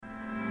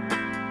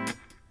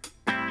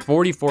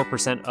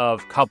44%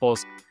 of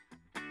couples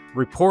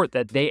report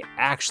that they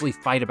actually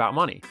fight about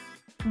money.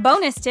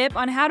 Bonus tip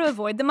on how to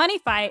avoid the money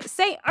fight.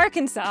 Say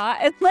Arkansas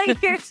and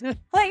let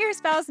your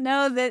spouse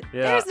know that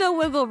there's no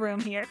wiggle room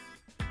here.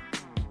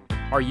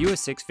 Are you a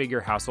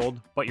six-figure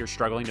household, but you're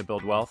struggling to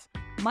build wealth?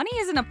 Money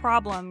isn't a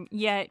problem,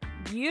 yet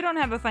you don't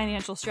have a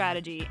financial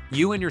strategy.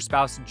 You and your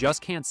spouse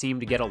just can't seem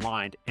to get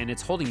aligned, and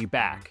it's holding you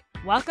back.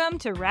 Welcome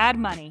to Rad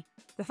Money,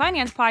 the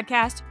finance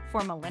podcast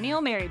for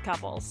millennial married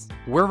couples.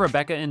 We're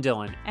Rebecca and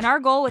Dylan. And our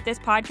goal with this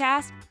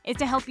podcast is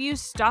to help you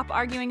stop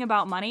arguing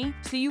about money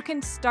so you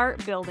can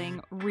start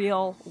building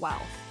real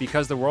wealth.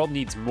 Because the world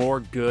needs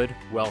more good,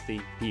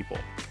 wealthy people.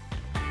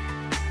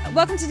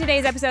 Welcome to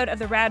today's episode of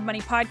the Rad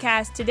Money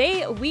Podcast.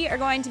 Today, we are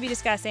going to be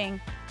discussing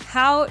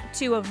how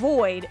to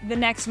avoid the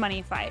next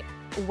money fight.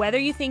 Whether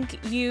you think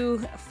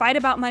you fight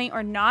about money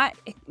or not,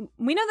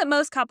 we know that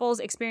most couples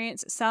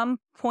experience some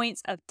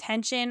points of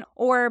tension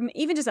or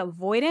even just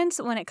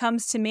avoidance when it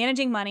comes to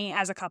managing money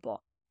as a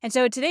couple. And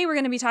so today we're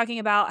going to be talking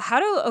about how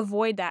to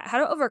avoid that, how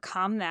to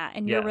overcome that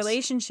in your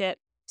relationship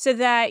so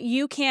that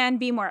you can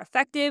be more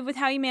effective with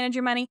how you manage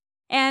your money.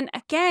 And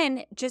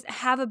again, just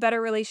have a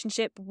better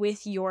relationship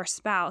with your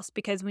spouse,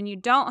 because when you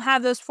don't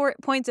have those 4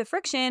 points of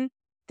friction,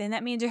 then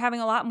that means you're having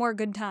a lot more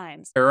good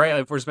times. All right,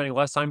 if we're spending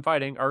less time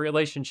fighting, our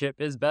relationship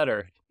is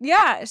better.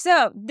 Yeah,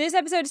 so this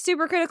episode is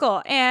super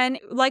critical. And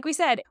like we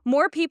said,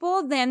 more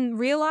people than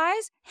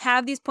realize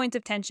have these points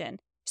of tension.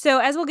 So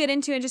as we'll get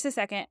into in just a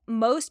second,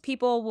 most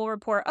people will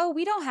report, oh,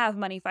 we don't have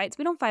money fights.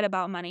 We don't fight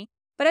about money.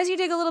 But as you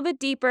dig a little bit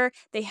deeper,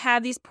 they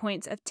have these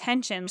points of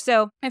tension.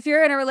 So if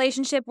you're in a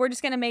relationship, we're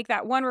just going to make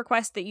that one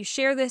request that you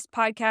share this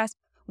podcast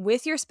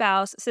with your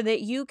spouse so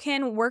that you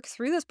can work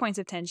through those points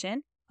of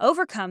tension,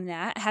 overcome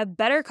that, have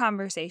better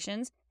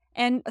conversations,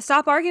 and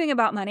stop arguing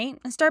about money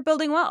and start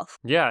building wealth.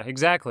 Yeah,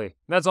 exactly.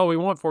 That's all we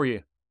want for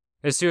you,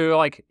 is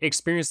to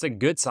experience the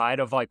good side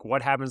of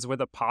what happens with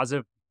a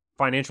positive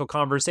financial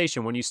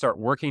conversation when you start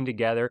working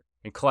together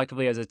and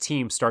collectively as a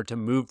team start to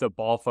move the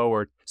ball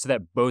forward so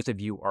that both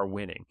of you are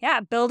winning.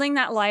 Yeah, building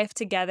that life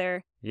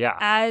together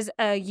as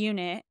a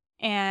unit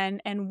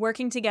and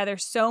working together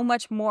so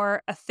much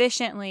more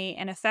efficiently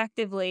and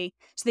effectively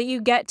so that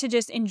you get to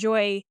just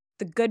enjoy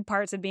the good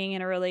parts of being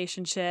in a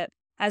relationship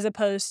as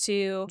opposed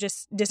to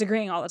just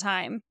disagreeing all the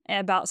time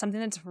about something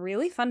that's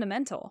really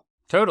fundamental.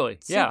 Totally.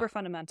 Super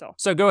fundamental.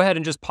 So go ahead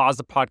and just pause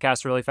the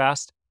podcast really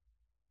fast.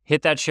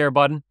 Hit that share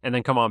button and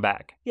then come on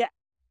back. Yeah.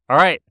 All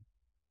right.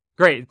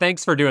 Great.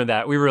 Thanks for doing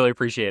that. We really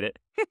appreciate it.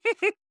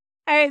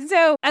 All right.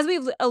 So as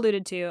we've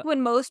alluded to,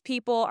 when most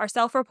people are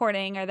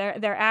self-reporting or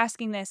they're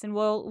asking this, and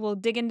we'll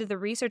dig into the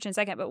research in a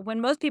second, but when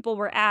most people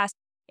were asked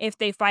if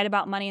they fight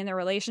about money in their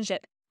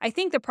relationship, I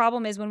think the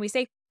problem is when we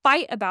say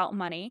fight about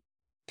money,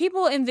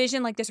 people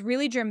envision this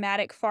really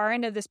dramatic far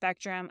end of the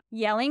spectrum,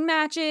 yelling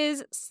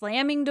matches,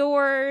 slamming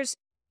doors,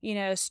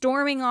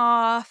 storming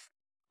off,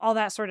 all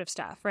that sort of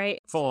stuff,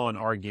 right? Full-on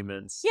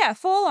arguments. Yeah,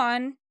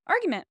 full-on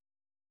argument.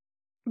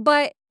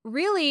 But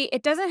really,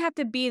 it doesn't have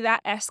to be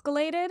that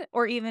escalated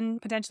or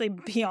even potentially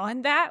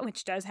beyond that,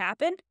 which does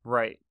happen.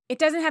 Right. It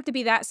doesn't have to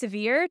be that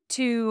severe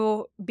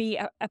to be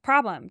a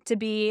problem, to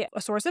be a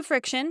source of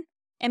friction,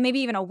 and maybe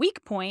even a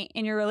weak point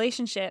in your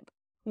relationship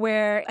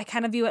where I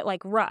kind of view it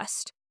like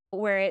rust,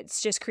 where it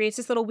just creates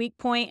this little weak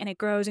point and it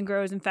grows and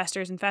grows and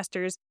festers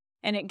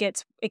and it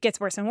gets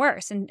worse and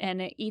worse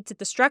and it eats at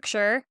the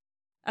structure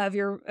of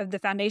the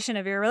foundation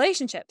of your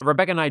relationship.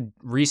 Rebecca and I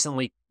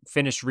recently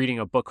finished reading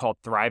a book called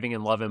Thriving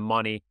in Love and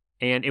Money,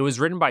 and it was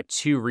written by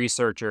 2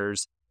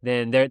 researchers.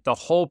 Then the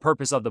whole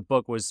purpose of the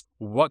book was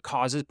what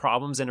causes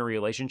problems in a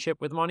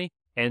relationship with money.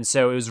 And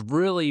so it was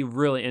really,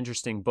 really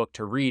interesting book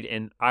to read.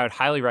 And I would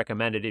highly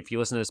recommend it. If you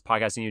listen to this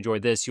podcast and you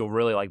enjoyed this, you'll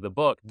really like the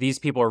book. These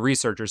people are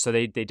researchers, so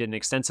they did an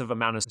extensive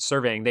amount of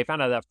surveying. They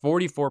found out that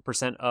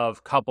 44%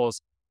 of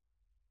couples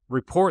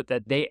report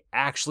that they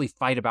actually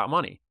fight about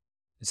money.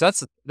 So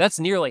that's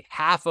nearly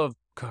half of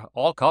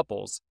all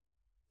couples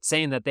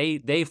saying that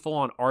they full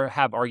on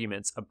have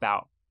arguments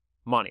about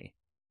money.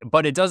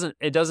 But it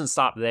doesn't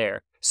stop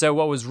there. So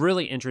what was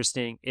really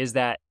interesting is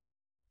that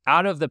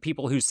out of the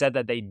people who said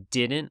that they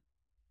didn't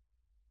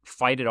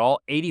fight at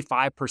all,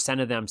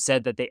 85% of them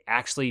said that they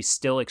actually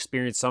still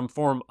experienced some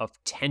form of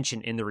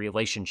tension in the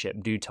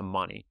relationship due to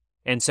money.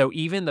 And so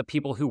even the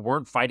people who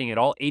weren't fighting at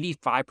all,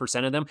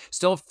 85% of them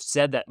still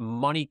said that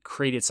money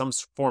created some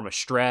form of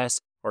stress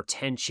or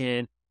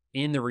tension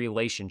in the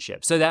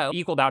relationship. So that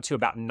equaled out to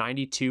about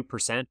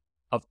 92%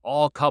 of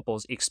all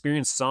couples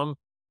experience some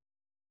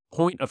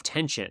point of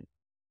tension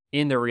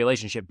in their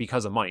relationship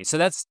because of money. So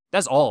that's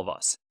all of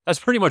us. That's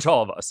pretty much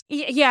all of us.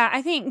 Yeah,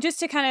 I think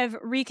just to kind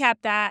of recap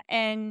that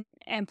and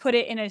put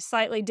it in a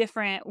slightly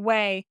different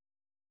way,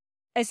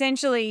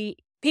 essentially,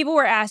 people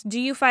were asked, do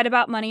you fight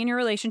about money in your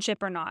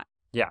relationship or not?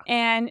 Yeah.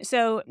 And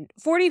so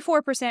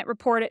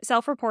 44%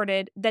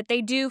 self-reported that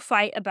they do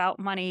fight about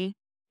money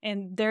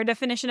in their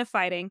definition of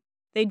fighting.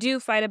 They do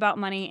fight about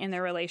money in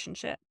their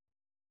relationship.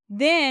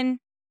 Then,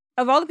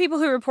 of all the people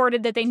who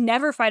reported that they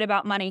never fight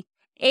about money,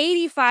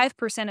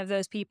 85% of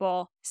those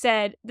people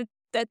said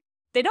that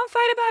they don't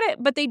fight about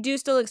it, but they do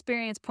still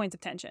experience points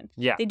of tension.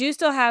 Yeah. They do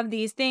still have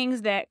these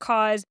things that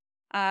cause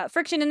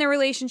friction in their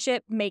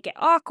relationship, make it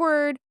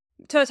awkward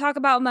to talk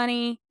about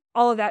money,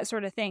 all of that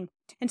sort of thing.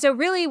 And so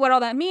really what all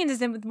that means is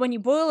that when you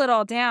boil it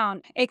all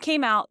down, it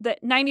came out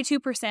that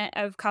 92%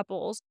 of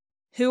couples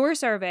who were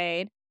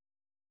surveyed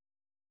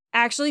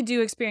actually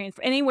do experience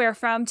anywhere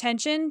from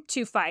tension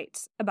to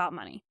fights about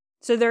money.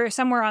 So they're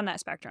somewhere on that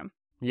spectrum.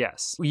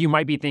 Yes. You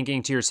might be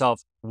thinking to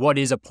yourself, what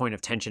is a point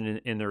of tension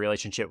in the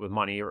relationship with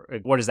money? Or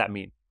what does that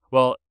mean?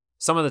 Well,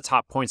 some of the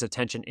top points of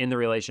tension in the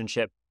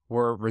relationship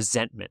were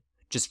resentment,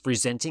 just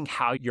resenting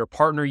how your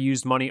partner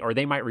used money, or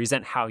they might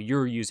resent how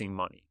you're using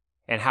money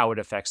and how it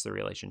affects the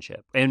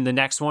relationship. And the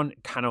next one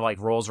kind of like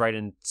rolls right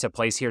into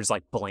place here is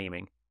like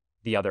blaming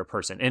the other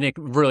person. And it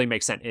really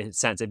makes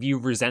sense. If you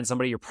resent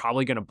somebody, you're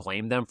probably going to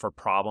blame them for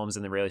problems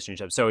in the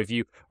relationship. So if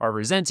you are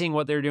resenting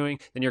what they're doing,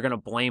 then you're going to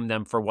blame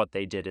them for what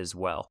they did as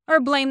well. Or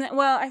blame them.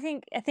 Well, I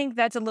think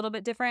that's a little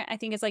bit different. I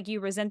think it's like you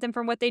resent them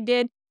for what they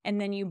did, and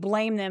then you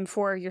blame them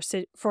for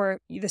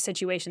the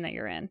situation that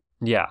you're in.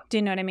 Yeah. Do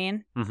you know what I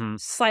mean? Mm-hmm.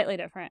 Slightly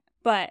different,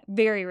 but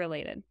very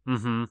related.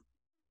 Mm-hmm.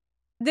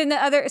 Then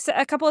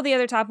a couple of the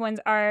other top ones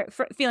are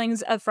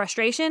feelings of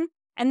frustration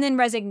and then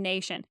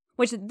resignation,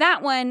 which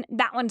that one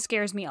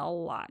scares me a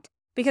lot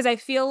because I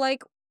feel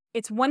like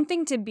it's one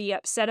thing to be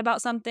upset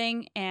about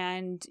something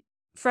and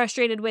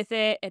frustrated with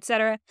it,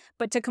 etc.,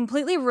 but to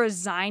completely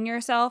resign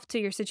yourself to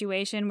your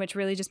situation, which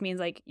really just means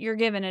like you're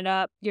giving it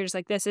up. You're just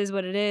like, this is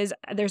what it is.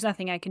 There's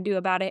nothing I can do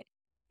about it.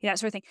 That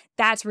sort of thing.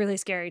 That's really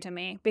scary to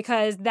me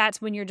because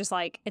that's when you're just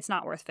like, it's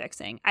not worth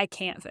fixing. I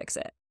can't fix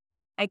it.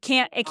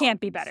 It can't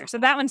be better. So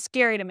that one's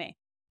scary to me.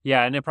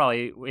 Yeah, and it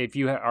probably, if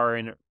you are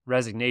in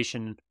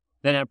resignation,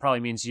 then it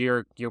probably means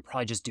you'll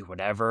probably just do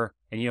whatever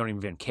and you don't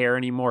even care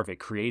anymore if it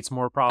creates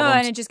more problems. Oh,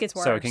 and it just gets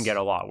worse. So it can get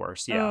a lot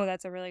worse. Yeah. Oh,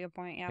 that's a really good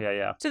point. Yeah.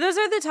 Yeah. So those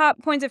are the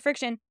top points of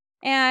friction.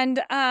 And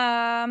so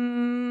a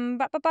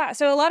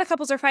lot of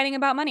couples are fighting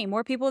about money,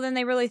 more people than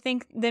they really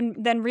think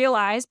than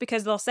realize,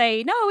 because they'll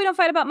say, no, we don't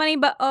fight about money,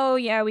 but oh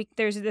yeah,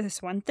 there's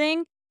this one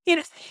thing,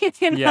 Yeah.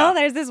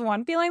 There's this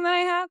one feeling that I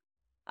have.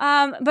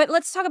 But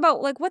let's talk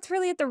about like what's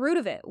really at the root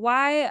of it.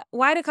 Why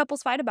do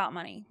couples fight about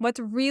money? What's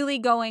really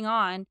going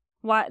on?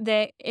 What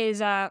that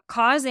is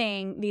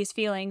causing these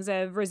feelings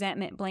of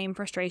resentment, blame,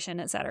 frustration,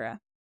 etc.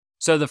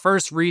 So the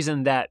first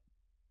reason that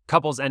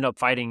couples end up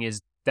fighting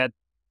is that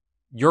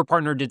your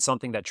partner did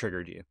something that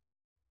triggered you.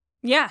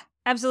 Yeah,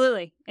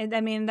 absolutely.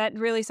 I mean, that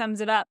really sums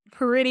it up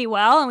pretty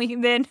well. And we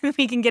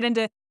can get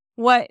into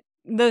what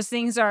those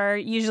things are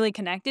usually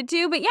connected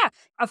to. But yeah,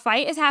 a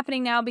fight is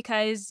happening now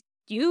because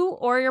you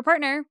or your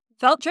partner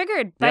felt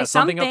triggered by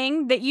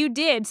something that you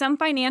did, some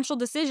financial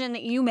decision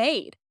that you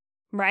made,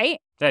 right?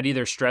 That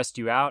either stressed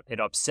you out, it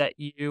upset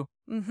you.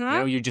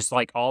 Mm-hmm. You're just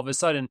like all of a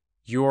sudden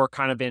you're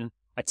kind of in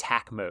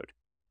attack mode.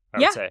 I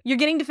would say. You're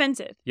getting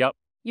defensive. Yep.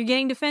 You're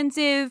getting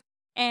defensive.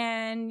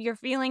 And you're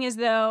feeling as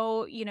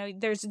though,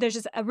 there's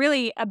just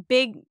a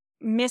big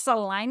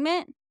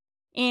misalignment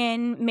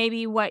in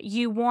maybe what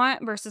you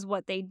want versus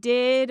what they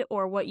did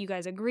or what you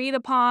guys agreed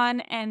upon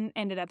and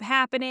ended up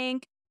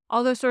happening,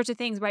 all those sorts of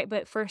things, right?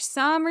 But for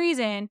some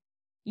reason,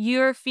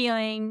 you're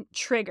feeling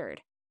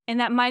triggered. And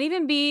that might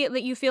even be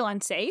that you feel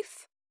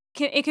unsafe.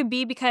 It could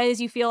be because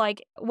you feel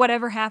like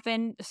whatever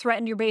happened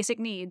threatened your basic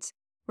needs,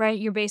 right?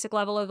 Your basic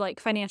level of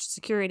like financial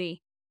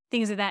security,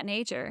 things of that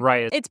nature.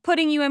 Right. It's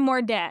putting you in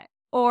more debt.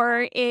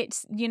 Or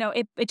it's,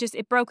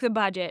 it broke the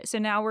budget. So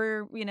now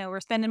we're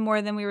spending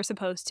more than we were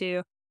supposed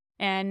to.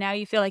 And now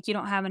you feel like you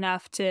don't have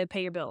enough to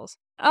pay your bills.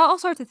 All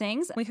sorts of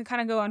things. We could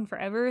kind of go on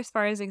forever as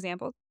far as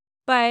examples.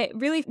 But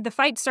really, the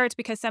fight starts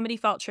because somebody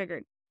felt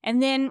triggered.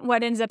 And then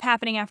what ends up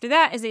happening after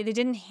that is they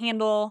didn't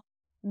handle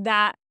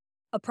that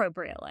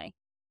appropriately,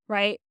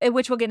 right?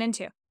 Which we'll get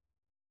into.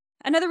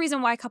 Another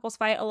reason why couples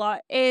fight a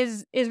lot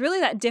is really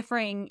that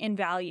differing in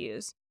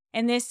values.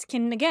 And this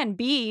can, again,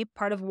 be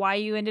part of why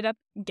you ended up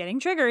getting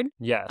triggered.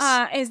 Yes.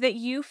 Is that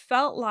you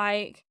felt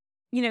like,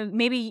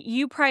 maybe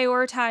you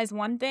prioritize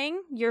one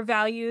thing. Your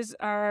values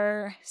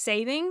are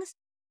savings,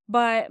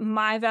 but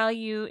my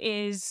value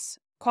is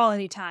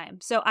quality time.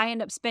 So I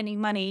end up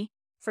spending money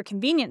for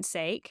convenience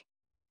sake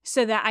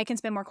so that I can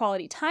spend more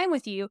quality time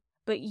with you,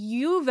 but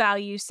you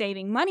value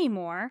saving money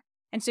more.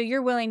 And so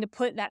you're willing to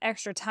put that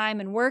extra time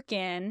and work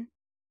in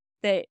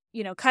that,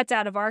 cuts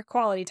out of our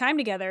quality time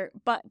together,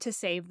 but to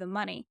save the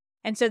money.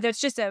 And so there's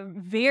just a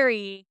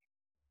very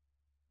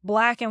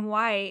black and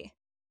white,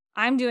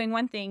 I'm doing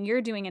one thing,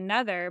 you're doing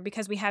another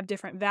because we have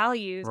different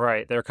values.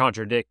 Right. They're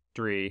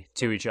contradictory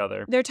to each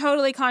other. They're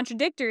totally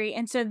contradictory.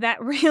 And so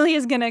that really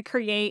is going to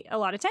create a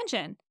lot of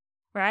tension,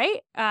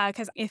 right?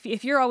 Because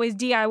if you're always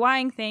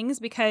DIYing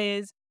things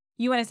because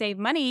you want to save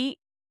money,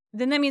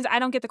 then that means I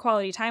don't get the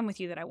quality time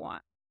with you that I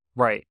want.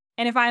 Right.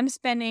 And if I'm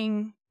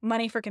spending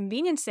money for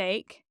convenience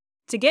sake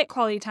to get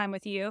quality time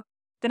with you,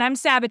 then I'm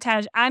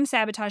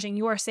sabotaging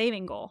your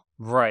saving goal.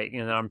 Right.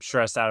 And I'm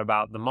stressed out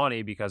about the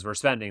money because we're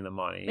spending the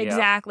money.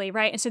 Exactly. Yeah.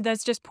 Right. And so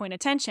that's just point of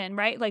tension,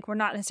 right? Like we're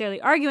not necessarily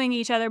arguing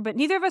each other, but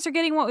neither of us are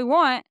getting what we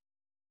want.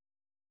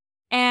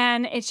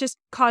 And it's just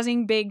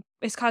causing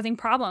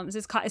problems.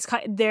 There's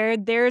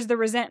the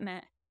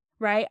resentment,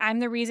 right? I'm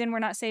the reason we're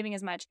not saving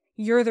as much.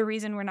 You're the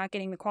reason we're not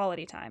getting the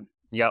quality time.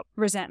 Yep.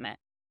 Resentment.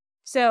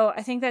 So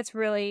I think that's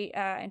really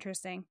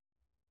interesting.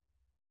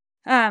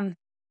 The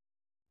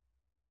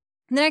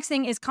next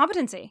thing is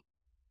competency.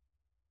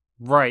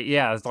 Right.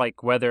 Yeah. It's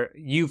like whether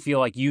you feel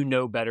like you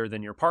know better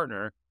than your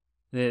partner,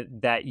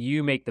 that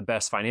you make the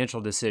best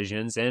financial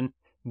decisions, and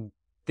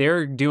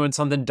they're doing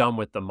something dumb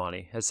with the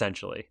money,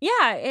 essentially.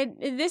 Yeah.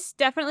 This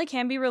definitely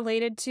can be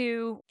related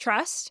to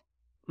trust.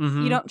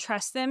 Mm-hmm. You don't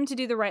trust them to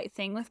do the right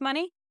thing with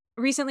money.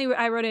 Recently,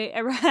 I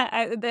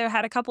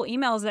had a couple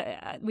emails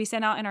that we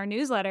sent out in our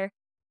newsletter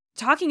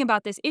talking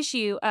about this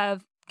issue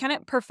of kind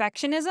of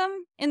perfectionism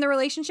in the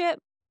relationship,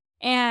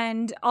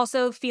 and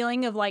also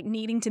feeling of like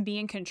needing to be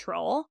in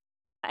control,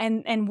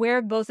 and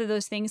where both of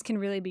those things can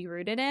really be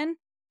rooted in.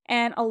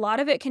 And a lot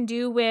of it can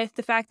do with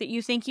the fact that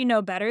you think you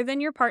know better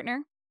than your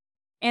partner.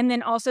 And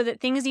then also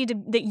that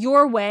that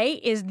your way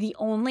is the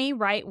only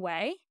right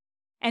way.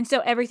 And so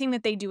everything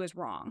that they do is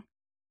wrong.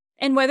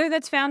 And whether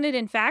that's founded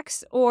in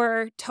facts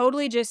or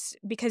totally just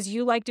because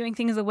you like doing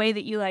things the way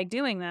that you like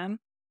doing them,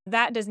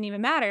 that doesn't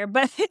even matter.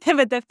 But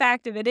the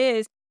fact of it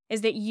is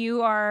that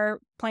you are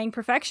playing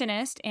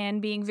perfectionist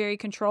and being very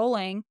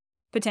controlling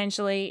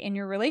potentially in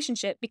your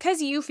relationship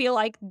because you feel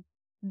like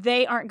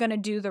they aren't going to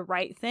do the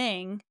right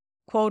thing,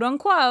 quote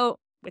unquote,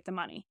 with the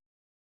money.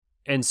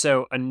 And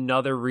so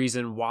another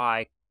reason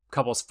why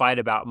couples fight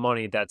about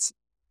money that's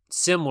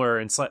similar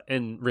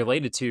and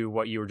related to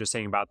what you were just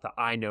saying about the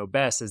I know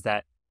best is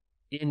that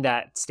in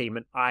that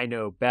statement, I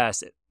know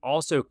best, it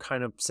also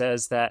kind of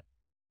says that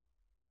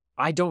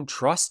I don't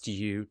trust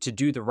you to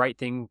do the right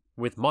thing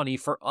with money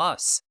for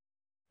us.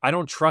 I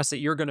don't trust that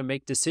you're going to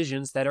make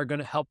decisions that are going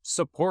to help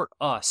support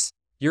us.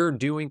 You're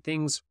doing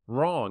things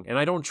wrong, and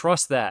I don't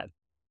trust that.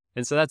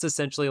 And so that's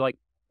essentially like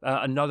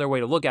another way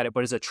to look at it,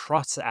 but it's a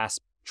trust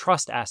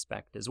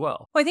aspect as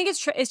well. Well, I think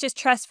it's just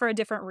trust for a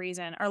different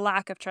reason, or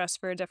lack of trust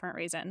for a different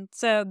reason.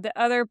 So the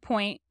other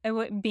point it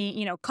would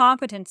be,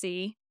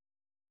 competency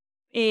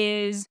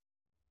is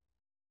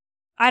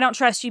I don't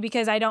trust you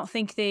because I don't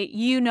think that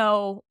you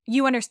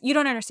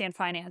don't understand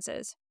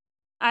finances.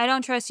 I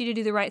don't trust you to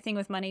do the right thing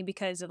with money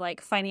because of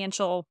like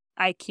financial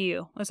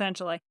IQ,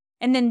 essentially.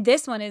 And then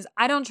this one is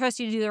I don't trust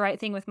you to do the right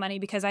thing with money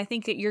because I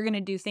think that you're going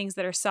to do things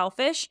that are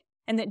selfish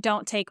and that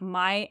don't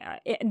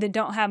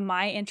have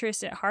my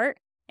interest at heart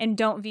and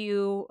don't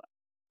view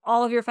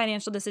all of your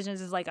financial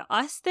decisions as like a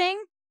us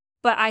thing.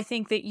 But I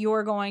think that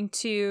you're going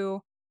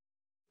to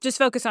just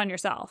focus on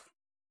yourself.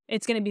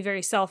 It's going to be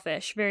very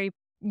selfish, very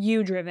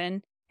you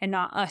driven and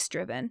not us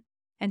driven.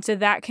 And so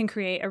that can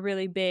create a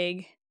really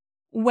big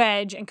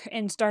wedge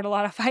and start a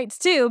lot of fights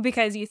too,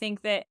 because you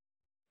think that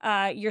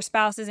your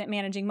spouse isn't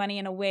managing money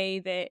in a way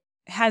that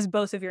has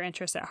both of your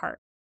interests at heart.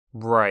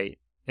 Right.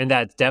 And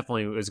that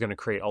definitely is going to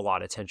create a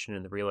lot of tension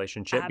in the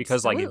relationship. Absolutely.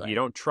 Because like if you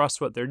don't trust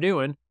what they're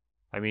doing,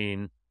 I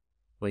mean,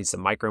 leads to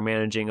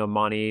micromanaging of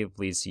money,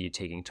 leads to you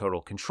taking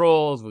total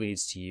control,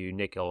 leads to you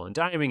nickel and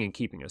diming and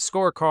keeping a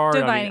scorecard.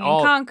 Dividing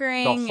and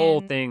conquering. The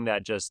whole thing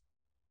that just,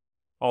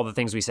 all the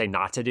things we say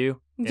not to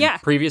do in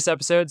previous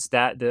episodes,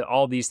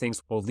 all these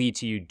things will lead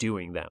to you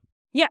doing them.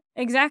 Yeah,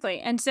 exactly.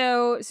 And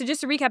so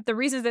just to recap, the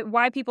reasons that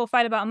why people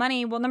fight about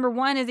money, well, number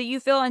one is that you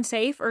feel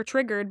unsafe or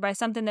triggered by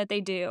something that they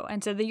do.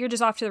 And so that you're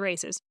just off to the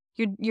races.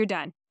 You're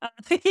done.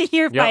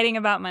 You're fighting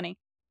about money.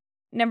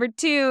 Number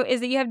two is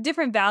that you have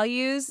different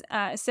values.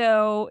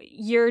 So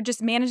you're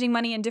just managing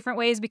money in different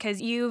ways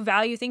because you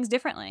value things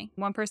differently.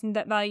 One person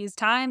that values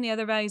time, the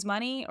other values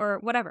money or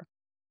whatever.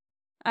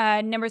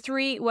 Number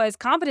three was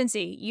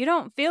competency. You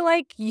don't feel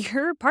like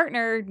your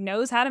partner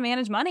knows how to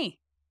manage money.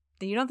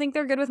 You don't think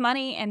they're good with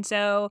money. And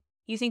so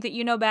you think that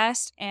you know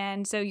best.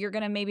 And so you're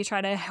going to maybe try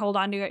to hold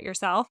on to it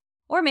yourself.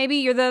 Or maybe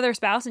you're the other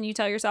spouse and you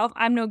tell yourself,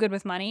 I'm no good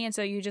with money. And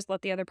so you just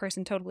let the other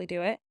person totally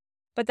do it.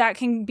 But that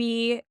can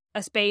be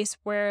a space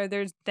where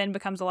there's then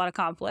becomes a lot of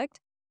conflict.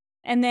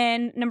 And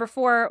then number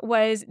four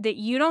was that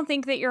you don't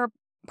think that your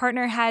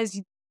partner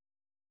has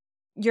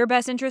your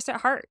best interest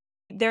at heart.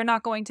 They're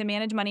not going to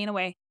manage money in a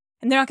way,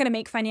 and they're not going to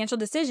make financial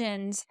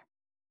decisions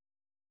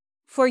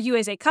for you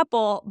as a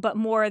couple, but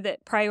more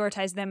that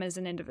prioritize them as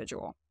an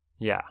individual.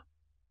 Yeah.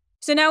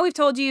 So now we've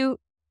told you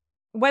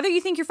whether you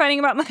think you're fighting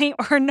about money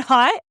or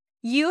not,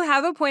 you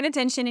have a point of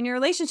tension in your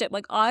relationship.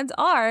 Like odds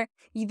are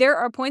there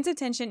are points of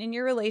tension in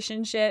your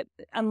relationship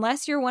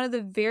unless you're one of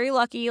the very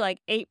lucky, like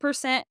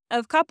 8%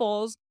 of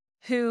couples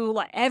who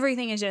like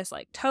everything is just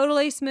like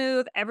totally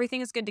smooth.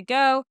 Everything is good to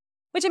go,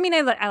 which I mean,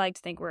 I like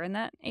to think we're in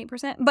that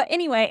 8%. But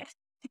anyway.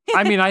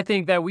 I mean, I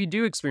think that we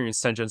do experience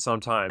tension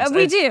sometimes.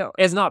 We do.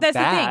 It's not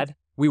bad.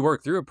 We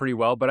work through it pretty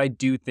well, but I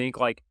do think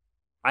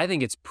I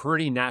think it's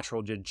pretty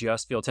natural to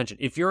just feel tension.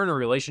 If you're in a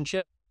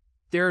relationship,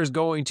 there's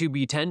going to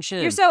be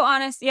tension. You're so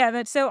honest. Yeah,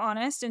 that's so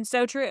honest and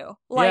so true.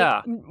 Like,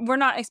 Yeah. we're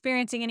not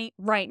experiencing any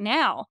right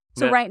now.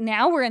 So Yeah. right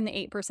now we're in the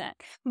 8%.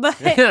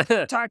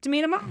 But talk to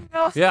me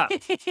tomorrow. Yeah.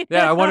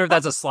 Yeah, I wonder if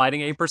that's a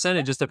sliding 8%.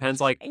 It just depends,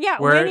 like, Yeah,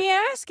 where... when you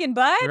asking,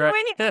 bud?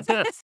 Right.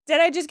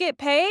 Did I just get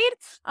paid?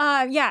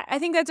 Yeah, I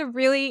think that's a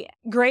really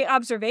great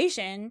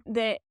observation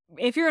that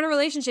if you're in a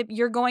relationship,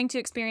 you're going to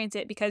experience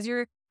it because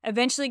you're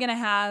eventually going to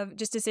have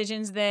just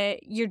decisions that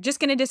you're just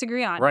going to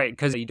disagree on. Right,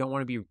 because you don't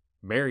want to be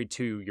married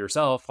to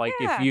yourself. Like,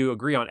 Yeah. if you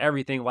agree on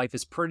everything, life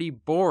is pretty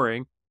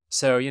boring.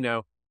 So,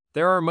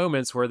 there are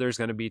moments where there's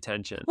going to be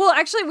tension. Well,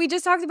 actually, we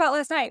just talked about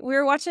last night. We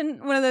were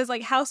watching one of those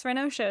like house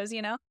reno shows,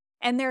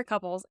 and they're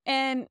couples,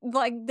 and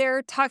like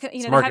they're talking,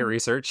 It's market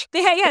research.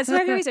 It's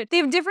market research. They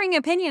have differing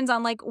opinions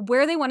on like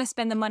where they want to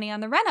spend the money on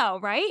the reno,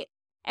 right?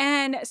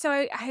 And so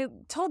I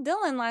told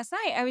Dylan last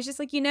night, I was just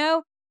like,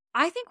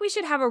 I think we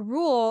should have a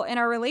rule in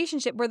our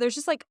relationship where there's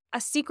just like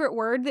a secret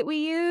word that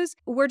we use.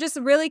 We're just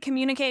really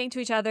communicating to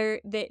each other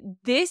that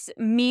this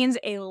means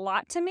a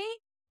lot to me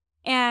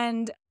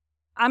and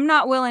I'm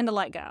not willing to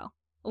let go.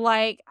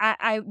 Like,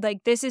 I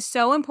like, this is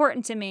so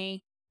important to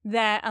me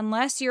that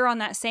unless you're on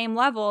that same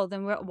level,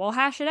 then we'll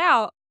hash it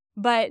out.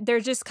 But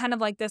there's just kind of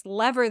like this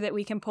lever that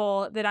we can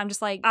pull that I'm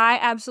just like, I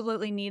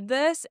absolutely need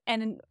this.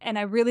 And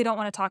I really don't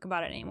want to talk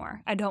about it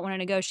anymore. I don't want to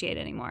negotiate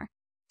anymore.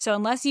 So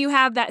unless you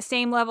have that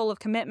same level of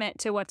commitment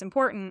to what's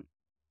important,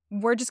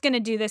 we're just going to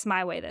do this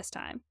my way this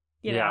time,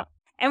 you know?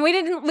 And we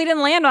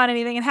didn't land on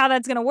anything and how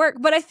that's going to work.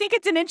 But I think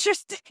it's an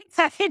interesting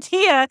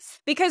idea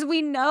because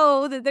we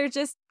know that there's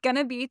just going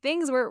to be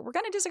things where we're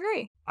going to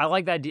disagree. I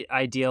like that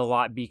idea a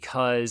lot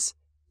because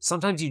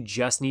sometimes you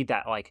just need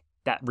that, like,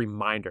 that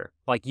reminder.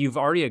 Like, you've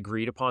already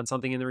agreed upon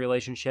something in the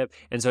relationship.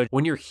 And so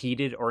when you're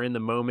heated or in the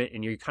moment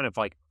and you kind of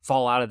like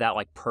fall out of that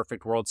like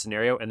perfect world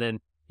scenario and then,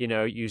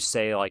 you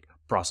say like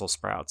Brussels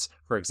sprouts,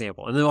 for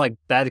example. And then like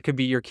that could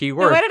be your key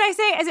word. What did I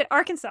say? Is it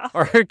Arkansas?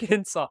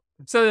 Arkansas.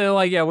 So then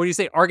like, when you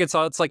say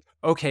Arkansas, it's like,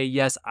 okay,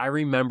 yes, I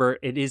remember.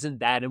 It isn't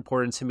that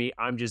important to me.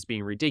 I'm just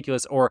being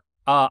ridiculous. Or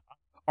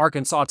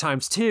Arkansas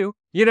times 2,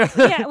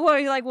 Yeah, well,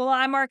 you're like, well,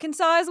 I'm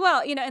Arkansas as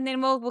well, and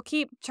then we'll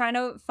keep trying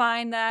to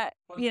find that,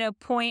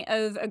 point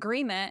of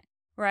agreement,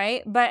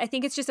 right? But I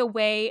think it's just a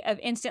way of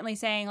instantly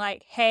saying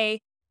like,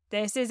 hey,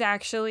 this is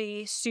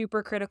actually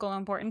super critical and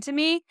important to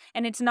me.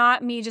 And it's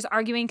not me just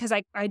arguing because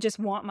I just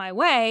want my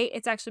way.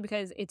 It's actually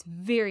because it's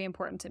very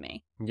important to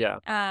me. Yeah.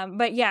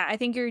 But yeah, I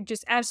think you're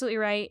just absolutely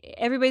right.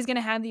 Everybody's going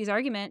to have these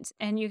arguments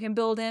and you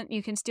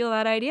can steal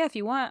that idea if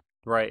you want.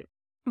 Right.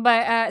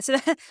 But so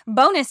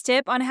bonus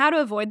tip on how to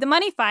avoid the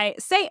money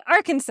fight: say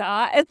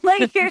Arkansas and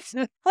let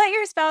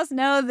your spouse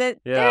know that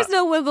there's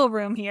no wiggle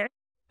room here.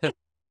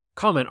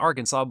 Comment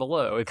Arkansas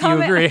below if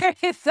Comment you agree.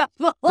 Arkansas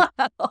below.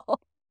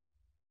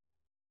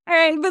 All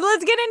right, but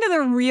let's get into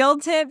the real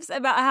tips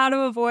about how to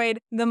avoid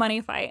the money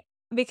fight.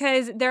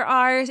 Because there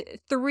are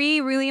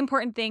 3 really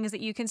important things that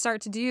you can start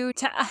to do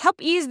to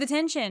help ease the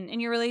tension in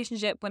your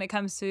relationship when it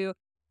comes to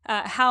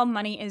how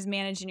money is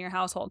managed in your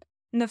household.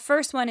 And the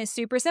first one is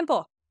super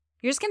simple.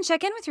 You're just going to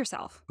check in with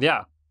yourself.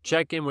 Yeah.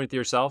 Check in with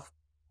yourself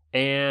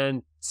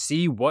and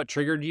see what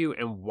triggered you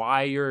and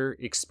why you're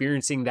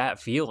experiencing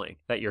that feeling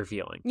that you're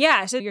feeling.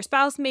 Yeah. So your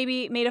spouse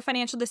maybe made a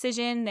financial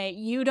decision that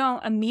you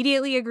don't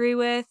immediately agree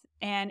with,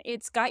 and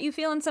it's got you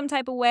feeling some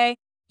type of way.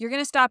 You're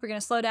going to stop. You're going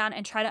to slow down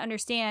and try to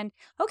understand,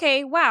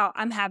 okay, wow,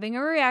 I'm having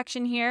a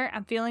reaction here.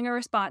 I'm feeling a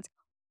response.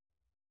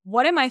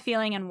 What am I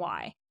feeling and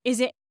why? Is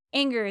it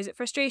anger? Is it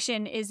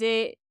frustration? Is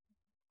it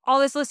all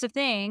this list of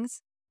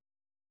things?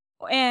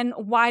 And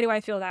why do I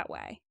feel that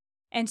way?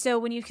 And so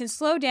when you can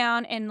slow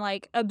down and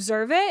like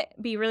observe it,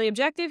 be really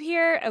objective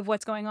here of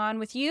what's going on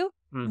with you,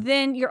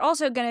 then you're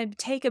also going to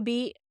take a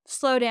beat,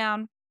 slow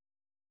down.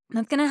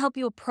 That's going to help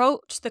you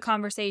approach the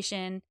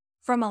conversation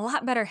from a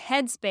lot better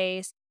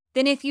headspace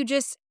than if you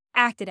just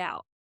act it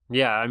out.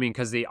 Yeah, I mean,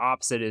 because the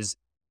opposite is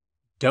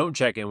don't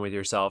check in with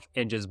yourself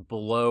and just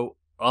blow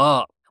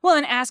up. Well,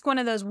 and ask one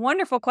of those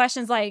wonderful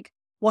questions like,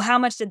 well, how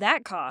much did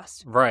that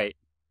cost? Right.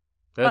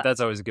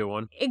 That's always a good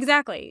one.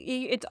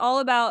 Exactly. It's all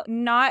about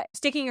not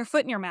sticking your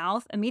foot in your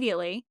mouth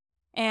immediately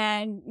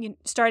and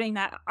starting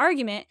that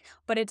argument,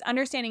 but it's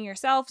understanding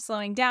yourself,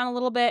 slowing down a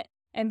little bit,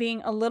 and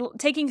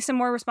taking some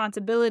more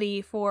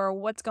responsibility for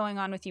what's going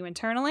on with you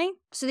internally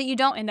so that you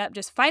don't end up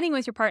just fighting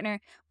with your partner,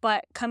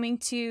 but coming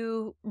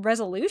to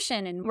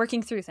resolution and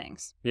working through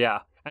things. Yeah.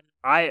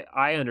 I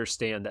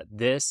understand that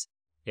this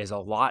is a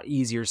lot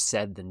easier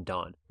said than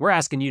done. We're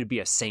asking you to be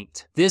a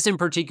saint. This in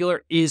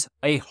particular is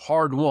a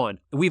hard one.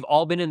 We've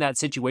all been in that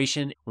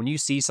situation. When you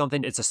see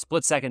something, it's a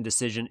split-second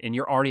decision and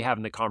you're already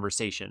having the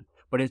conversation.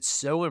 But it's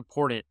so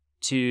important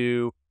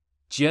to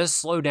just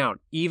slow down,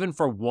 even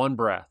for one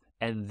breath,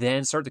 and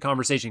then start the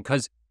conversation,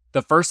 because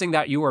the first thing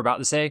that you were about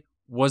to say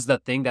was the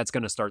thing that's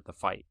going to start the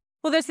fight.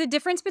 Well, there's the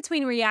difference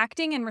between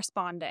reacting and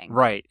responding.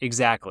 Right,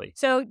 exactly.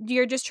 So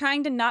you're just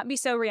trying to not be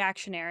so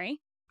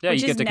reactionary. Yeah,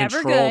 you get to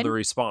control the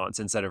response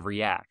instead of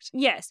react.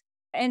 Yes.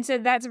 And so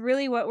that's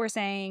really what we're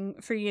saying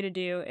for you to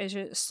do is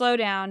just slow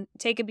down,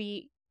 take a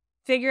beat,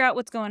 figure out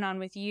what's going on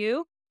with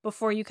you,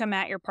 before you come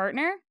at your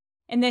partner.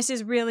 And this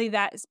is really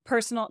that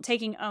personal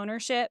taking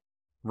ownership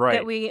Right.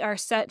 that we are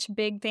such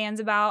big fans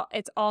about.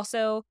 It's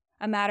also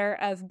a matter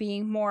of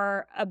being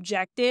more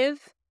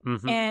objective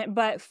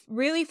but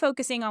really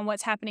focusing on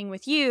what's happening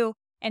with you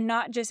and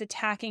not just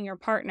attacking your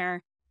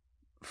partner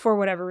for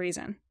whatever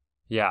reason.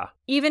 Yeah.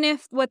 Even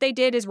if what they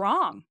did is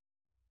wrong,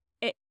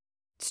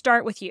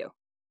 start with you.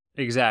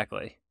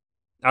 Exactly.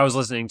 I was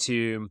listening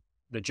to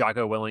the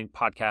Jocko Willing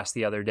podcast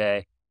the other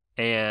day,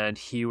 and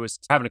he was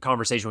having a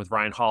conversation with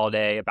Ryan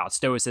Holiday about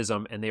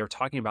Stoicism, and they were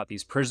talking about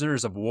these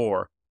prisoners of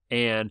war.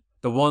 And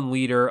the one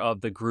leader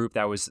of the group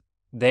that was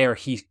there,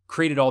 he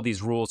created all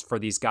these rules for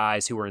these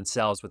guys who were in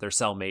cells with their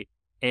cellmate.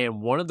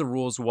 And one of the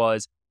rules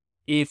was,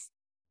 if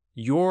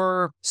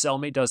your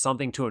cellmate does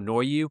something to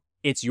annoy you,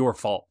 it's your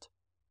fault.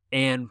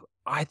 And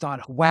I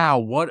thought, wow,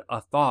 what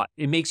a thought.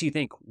 It makes you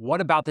think,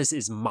 what about this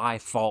is my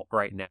fault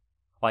right now?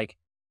 Like,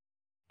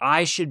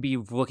 I should be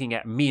looking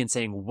at me and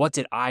saying, what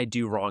did I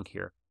do wrong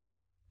here?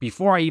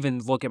 Before I even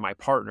look at my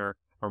partner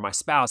or my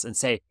spouse and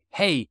say,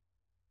 hey,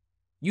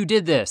 you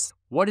did this.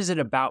 What is it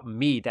about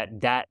me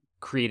that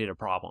created a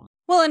problem?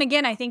 Well, and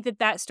again, I think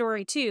that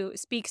story too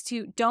speaks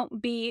to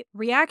don't be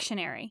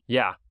reactionary.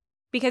 Yeah.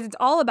 Because it's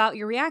all about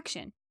your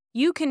reaction.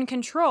 You can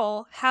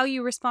control how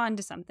you respond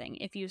to something.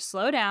 If you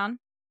slow down,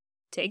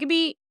 take a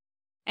beat,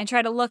 and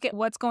try to look at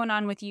what's going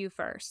on with you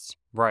first.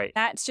 Right.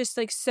 That's just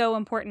like so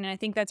important. And I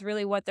think that's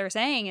really what they're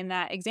saying in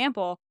that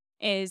example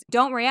is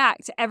don't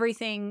react to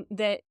everything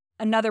that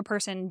another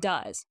person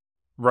does.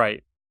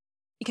 Right.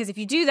 Because if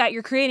you do that,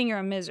 you're creating your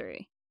own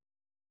misery.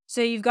 So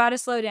you've got to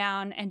slow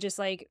down and just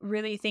like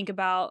really think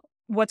about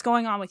what's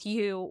going on with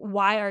you.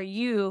 Why are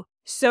you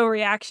so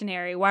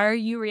reactionary? Why are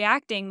you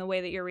reacting the way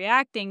that you're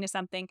reacting to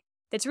something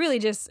that's really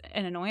just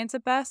an annoyance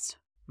at best?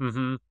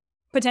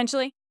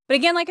 Potentially. But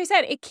again, like I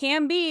said, it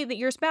can be that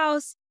your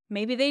spouse,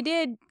 maybe they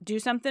did do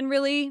something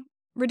really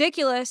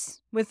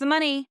ridiculous with the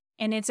money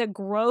and it's a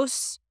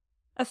gross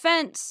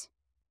offense,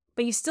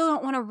 but you still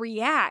don't want to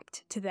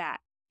react to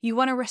that. You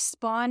want to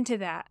respond to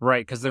that.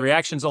 Right, because the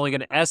reaction's only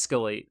going to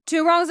escalate.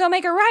 Two wrongs don't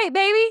make a right,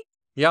 baby.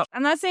 Yep.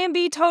 I'm not saying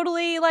be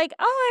totally like,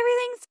 oh,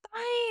 everything's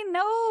fine.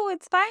 No,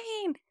 it's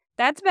fine.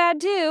 That's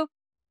bad too.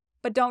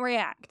 But don't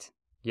react.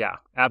 Yeah,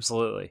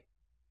 absolutely.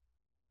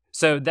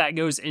 So that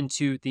goes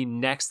into the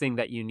next thing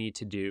that you need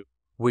to do,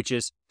 which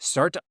is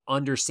start to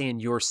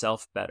understand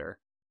yourself better.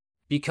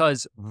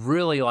 Because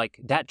really, like,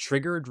 that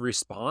triggered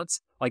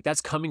response, like,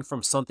 that's coming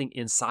from something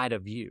inside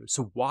of you.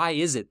 So why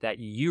is it that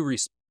you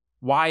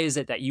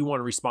want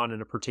to respond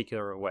in a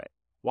particular way?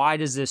 Why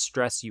does this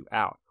stress you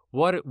out?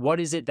 What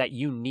is it that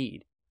you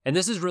need? And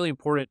this is really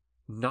important,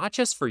 not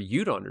just for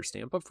you to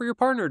understand, but for your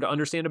partner to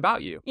understand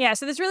about you. Yeah,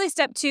 so that's really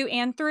step 2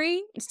 and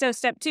 3. So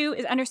step 2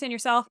 is understand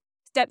yourself.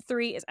 Step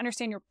 3 is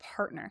understand your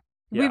partner.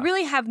 Yeah. We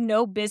really have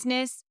no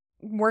business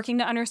working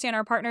to understand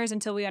our partners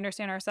until we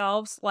understand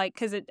ourselves. Like,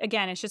 because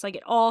again, it's just like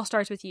it all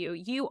starts with you.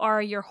 You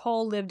are your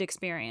whole lived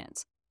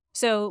experience.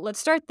 So let's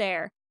start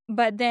there.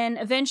 But then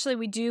eventually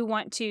we do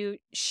want to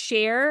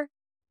share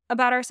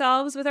about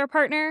ourselves with our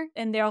partner,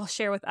 and they'll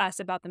share with us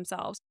about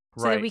themselves.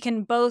 So that we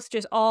can both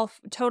just all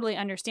totally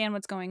understand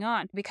what's going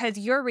on. Because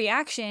your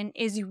reaction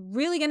is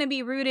really going to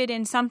be rooted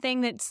in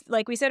something that's,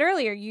 like we said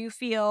earlier, you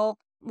feel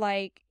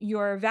like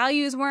your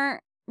values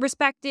weren't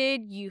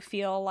respected. You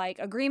feel like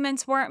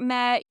agreements weren't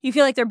met. You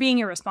feel like they're being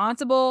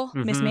irresponsible,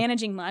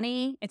 mismanaging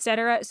money,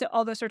 etc. So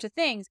all those sorts of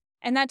things.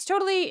 And that's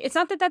totally, it's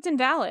not that that's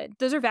invalid.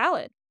 Those are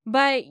valid.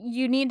 But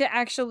you need to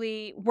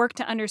actually work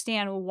to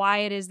understand why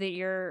it is that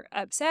you're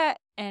upset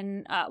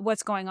and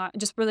what's going on,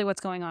 just really what's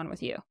going on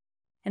with you.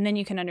 And then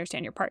you can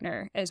understand your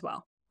partner as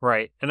well.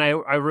 Right. And I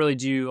really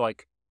do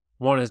like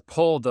want to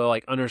pull the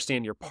like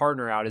understand your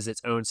partner out as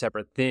its own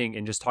separate thing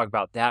and just talk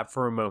about that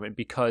for a moment,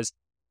 because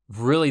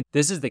really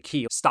this is the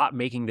key. Stop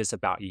making this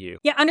about you.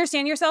 Yeah,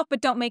 understand yourself, but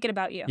don't make it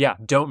about you. Yeah,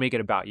 don't make it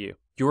about you.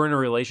 You're in a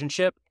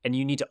relationship and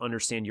you need to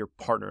understand your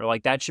partner.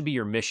 Like that should be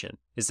your mission,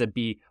 is to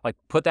be like,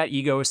 put that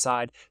ego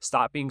aside,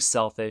 stop being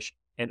selfish,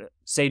 and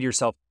say to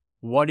yourself,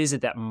 what is it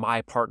that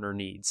my partner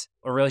needs?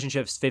 A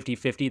relationship is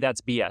 50-50.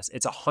 That's BS.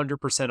 It's 100%,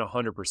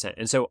 100%.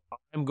 And so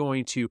I'm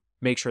going to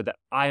make sure that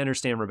I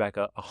understand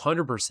Rebecca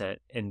 100%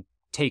 and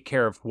take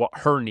care of what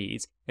her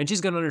needs. And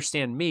she's going to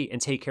understand me and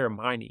take care of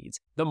my needs.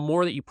 The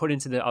more that you put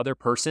into the other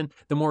person,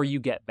 the more you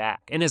get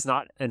back. And it's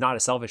not a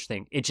selfish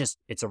thing. It's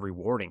a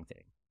rewarding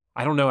thing.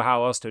 I don't know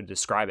how else to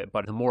describe it,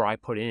 but the more I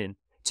put in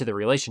to the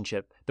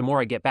relationship, the more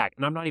I get back.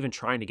 And I'm not even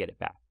trying to get it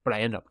back, but I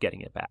end up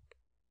getting it back.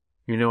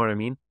 You know what I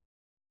mean?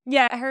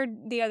 Yeah, I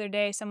heard the other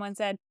day someone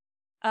said,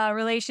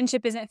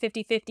 relationship isn't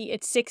 50-50,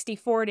 it's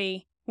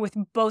 60-40 with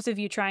both of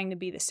you trying to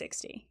be the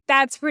 60.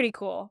 That's pretty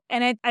cool.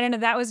 And I don't know,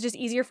 that was just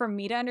easier for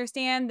me to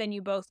understand than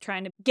you both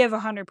trying to give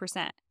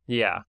 100%.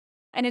 Yeah.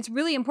 And it's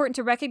really important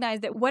to recognize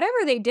that whatever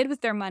they did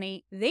with their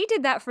money, they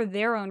did that for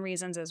their own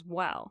reasons as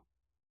well.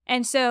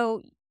 And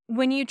so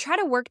when you try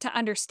to work to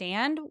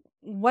understand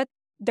what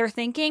they're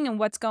thinking and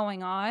what's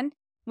going on,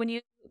 when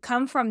you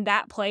come from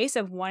that place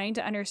of wanting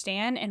to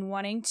understand and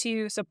wanting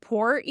to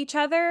support each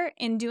other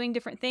in doing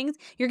different things,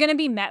 you're going to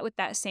be met with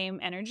that same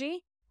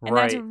energy. And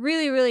that's Right.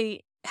 really,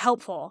 really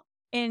helpful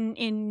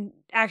in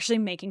actually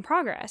making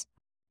progress.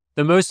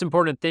 The most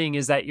important thing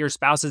is that your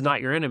spouse is not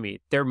your enemy.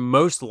 They're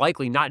most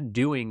likely not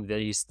doing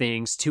these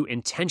things to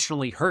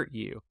intentionally hurt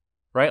you,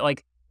 right?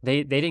 Like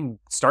they didn't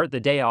start the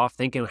day off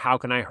thinking, how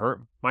can I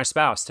hurt my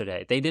spouse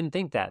today? They didn't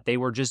think that. They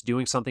were just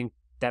doing something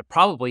that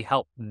probably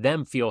helped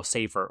them feel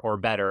safer or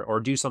better or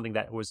do something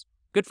that was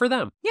good for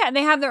them. Yeah,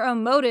 they have their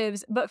own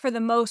motives, but for the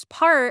most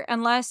part,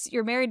 unless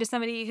you're married to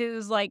somebody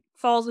who's like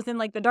falls within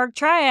like the dark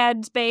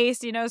triad space,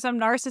 some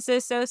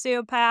narcissist,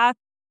 sociopath,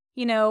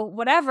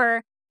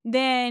 whatever,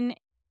 then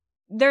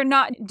they're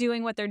not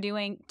doing what they're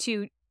doing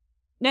to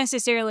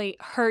necessarily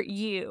hurt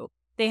you.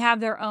 They have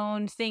their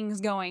own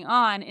things going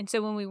on. And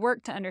so when we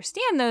work to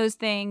understand those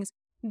things,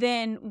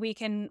 then we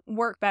can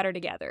work better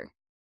together.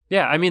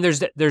 Yeah, I mean,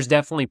 there's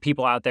definitely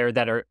people out there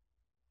that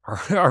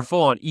are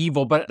full on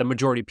evil, but the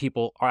majority of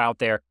people are out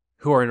there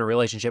who are in a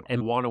relationship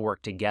and want to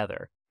work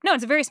together. No,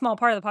 it's a very small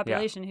part of the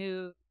population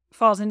who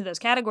falls into those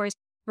categories.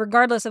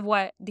 Regardless of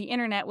what the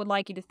internet would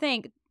like you to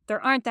think,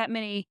 there aren't that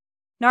many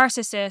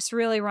narcissists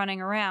really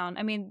running around.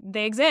 I mean,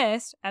 they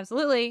exist,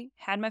 absolutely.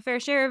 Had my fair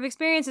share of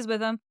experiences with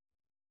them,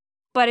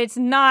 but it's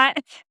not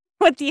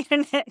what the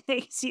internet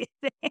makes you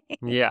think.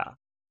 Yeah.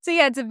 So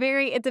yeah,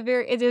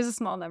 it is a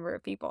small number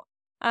of people.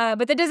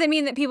 But that doesn't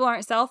mean that people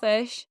aren't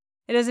selfish.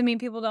 It doesn't mean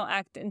people don't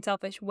act in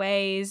selfish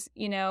ways,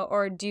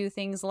 or do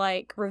things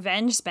like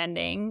revenge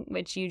spending,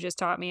 which you just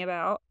taught me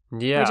about,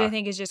 Yeah. which I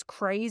think is just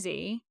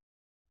crazy.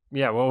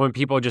 Yeah, well, when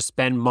people just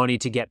spend money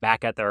to get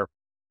back at their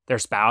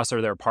spouse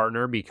or their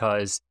partner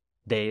because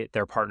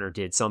their partner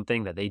did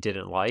something that they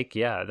didn't like,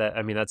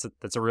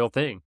 that's a real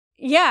thing.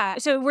 Yeah,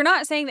 so we're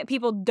not saying that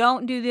people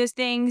don't do these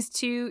things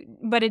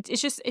but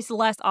it's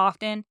less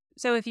often.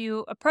 So if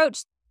you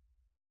approach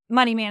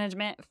money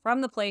management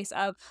from the place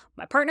of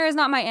my partner is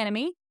not my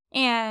enemy,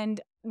 and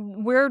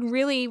we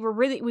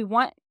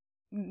want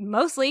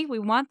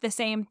the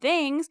same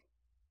things,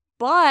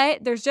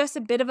 but there's just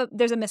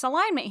there's a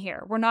misalignment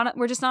here.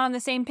 We're just not on the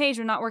same page.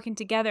 We're not working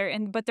together,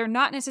 but they're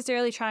not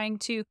necessarily trying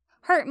to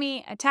hurt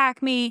me,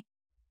 attack me,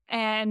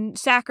 and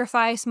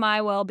sacrifice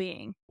my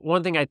well-being.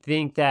 One thing I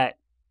think that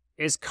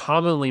is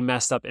commonly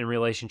messed up in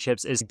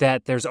relationships is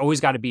that there's always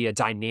got to be a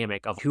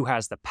dynamic of who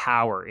has the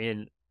power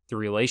in the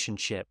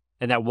relationship,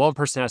 and that one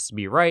person has to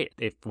be right.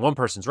 If one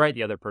person's right,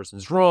 the other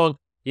person's wrong,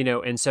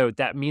 and so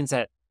that means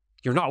that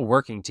you're not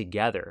working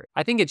together.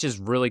 I think it's just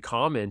really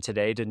common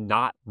today to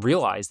not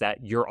realize that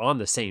you're on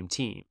the same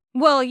team.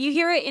 Well, you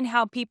hear it in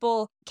how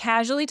people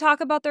casually talk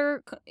about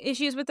their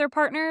issues with their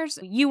partners.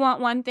 You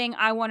want one thing,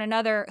 I want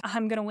another.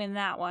 I'm going to win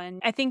that one.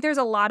 I think there's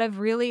a lot of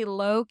really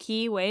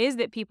low-key ways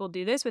that people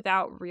do this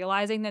without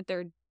realizing that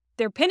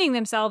they're pinning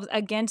themselves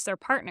against their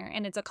partner,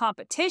 and it's a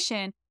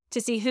competition to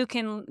see who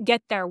can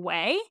get their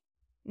way,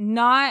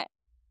 not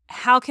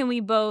how can we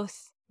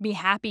both be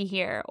happy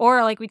here?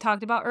 Or like we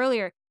talked about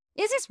earlier,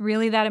 is this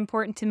really that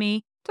important to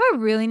me? Do I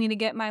really need to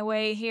get my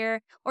way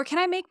here? Or can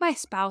I make my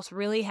spouse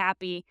really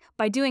happy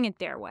by doing it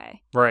their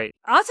way? Right.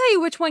 I'll tell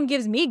you which one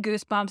gives me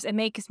goosebumps and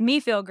makes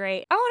me feel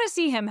great. I want to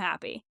see him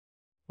happy.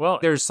 Well,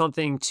 there's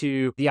something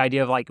to the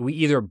idea of like we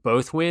either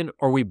both win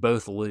or we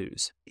both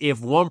lose.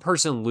 If one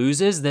person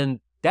loses, then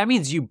that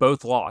means you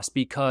both lost,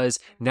 because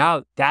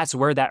now that's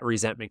where that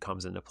resentment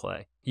comes into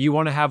play. You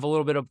want to have a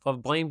little bit of a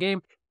blame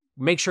game?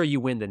 Make sure you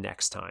win the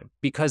next time,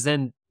 because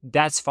then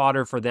that's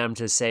fodder for them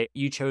to say,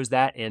 you chose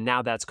that and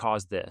now that's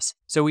caused this.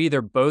 So we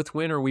either both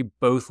win or we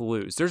both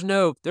lose. There's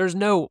no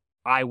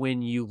I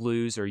win, you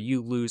lose, or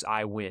you lose,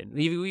 I win.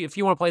 If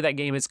you want to play that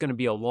game, it's going to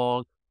be a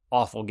long,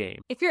 awful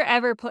game. If you're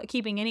ever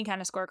keeping any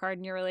kind of scorecard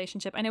in your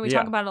relationship, I know we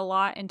talk about it a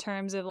lot in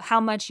terms of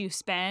how much you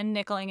spend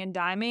nickeling and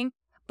diming,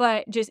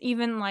 but just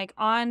even like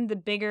on the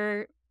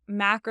bigger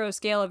macro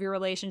scale of your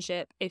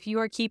relationship, if you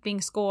are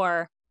keeping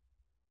score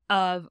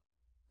of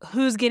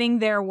who's getting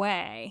their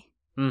way,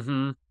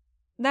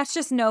 that's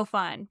just no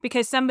fun,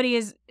 because somebody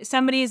is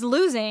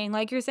losing,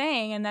 like you're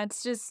saying, and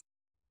that's just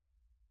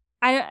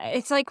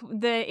it's like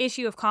the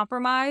issue of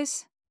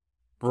compromise.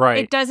 Right.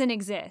 It doesn't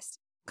exist.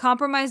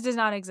 Compromise does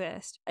not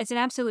exist. It's an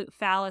absolute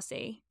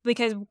fallacy,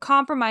 because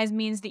compromise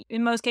means that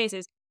in most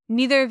cases,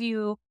 neither of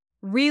you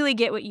really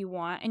get what you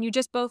want and you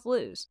just both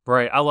lose.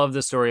 Right. I love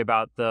the story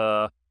about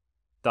the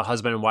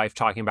husband and wife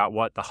talking about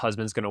what the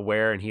husband's going to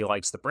wear, and he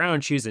likes the brown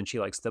shoes and she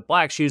likes the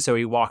black shoes. So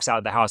he walks out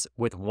of the house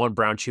with one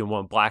brown shoe and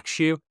one black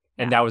shoe.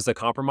 And that was the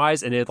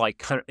compromise. And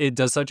it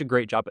does such a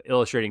great job of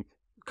illustrating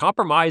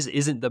compromise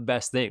isn't the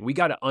best thing. We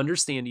got to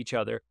understand each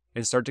other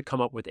and start to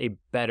come up with a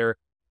better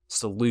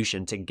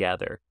solution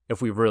together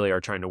if we really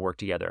are trying to work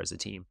together as a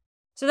team.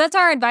 So that's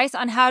our advice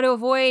on how to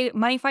avoid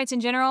money fights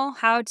in general,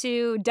 how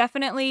to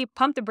definitely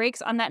pump the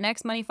brakes on that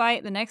next money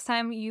fight the next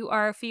time you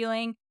are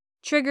feeling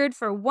triggered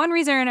for one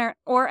reason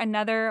or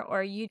another,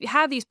 or you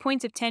have these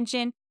points of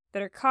tension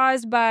that are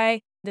caused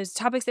by those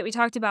topics that we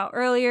talked about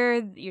earlier.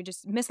 You're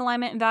just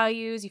misalignment in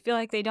values. You feel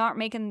like they aren't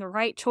making the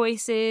right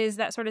choices,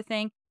 that sort of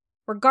thing.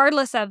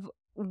 Regardless of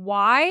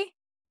why,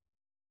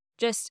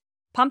 just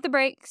pump the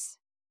brakes,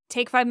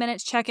 take 5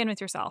 minutes, check in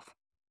with yourself.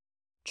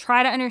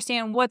 Try to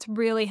understand what's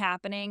really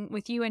happening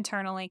with you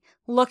internally.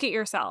 Look at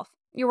yourself.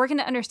 You're working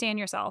to understand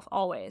yourself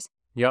always.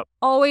 Yep.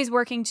 Always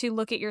working to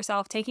look at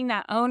yourself, taking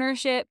that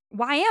ownership.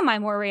 Why am I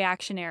more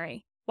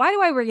reactionary? Why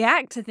do I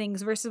react to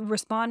things versus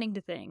responding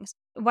to things?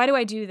 Why do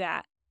I do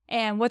that?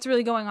 And what's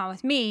really going on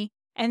with me?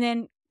 And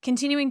then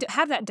continuing to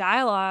have that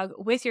dialogue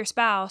with your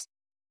spouse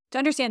to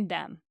understand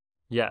them.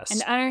 Yes. And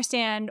to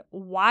understand,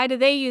 why do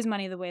they use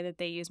money the way that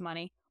they use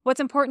money?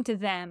 What's important to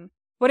them?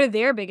 What are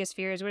their biggest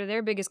fears? What are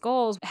their biggest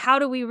goals? How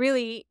do we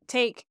really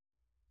take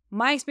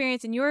my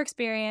experience and your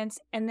experience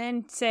and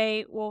then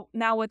say, well,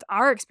 now what's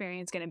our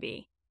experience going to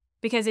be?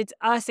 Because it's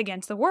us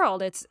against the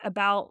world. It's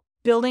about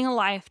building a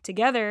life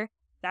together.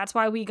 That's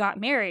why we got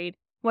married.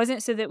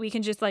 Wasn't so that we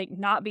can just like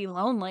not be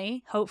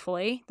lonely,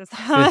 hopefully. It was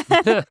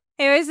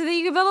so that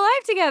you could build a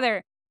life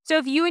together. So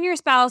if you and your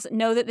spouse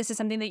know that this is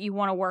something that you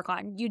want to work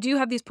on, you do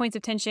have these points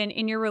of tension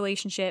in your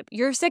relationship,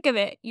 you're sick of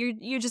it.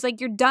 You're just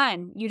like, you're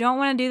done. You don't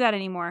want to do that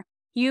anymore.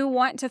 You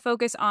want to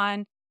focus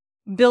on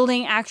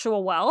building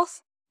actual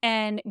wealth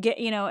and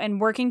and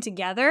working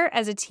together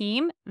as a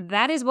team.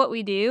 That is what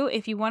we do.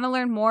 If you want to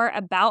learn more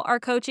about our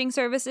coaching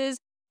services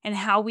and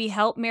how we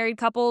help married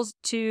couples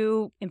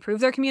to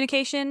improve their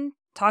communication,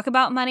 talk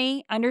about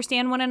money,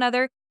 understand one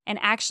another, and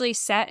actually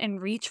set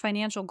and reach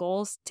financial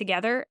goals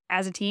together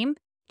as a team,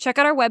 check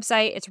out our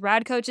website. It's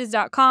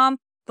radcoaches.com.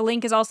 The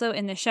link is also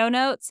in the show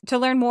notes to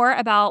learn more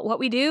about what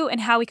we do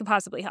and how we can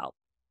possibly help.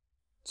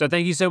 So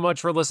thank you so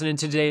much for listening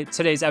to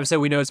today's episode.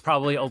 We know it's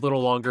probably a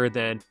little longer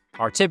than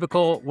our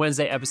typical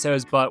Wednesday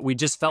episodes, but we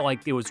just felt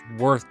like it was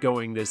worth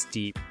going this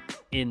deep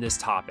in this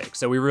topic.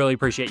 So we really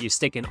appreciate you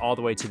sticking all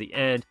the way to the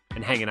end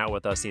and hanging out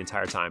with us the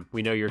entire time.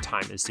 We know your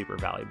time is super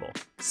valuable.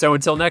 So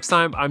until next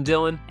time, I'm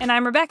Dylan. And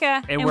I'm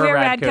Rebecca. And we're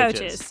Rad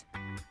Coaches.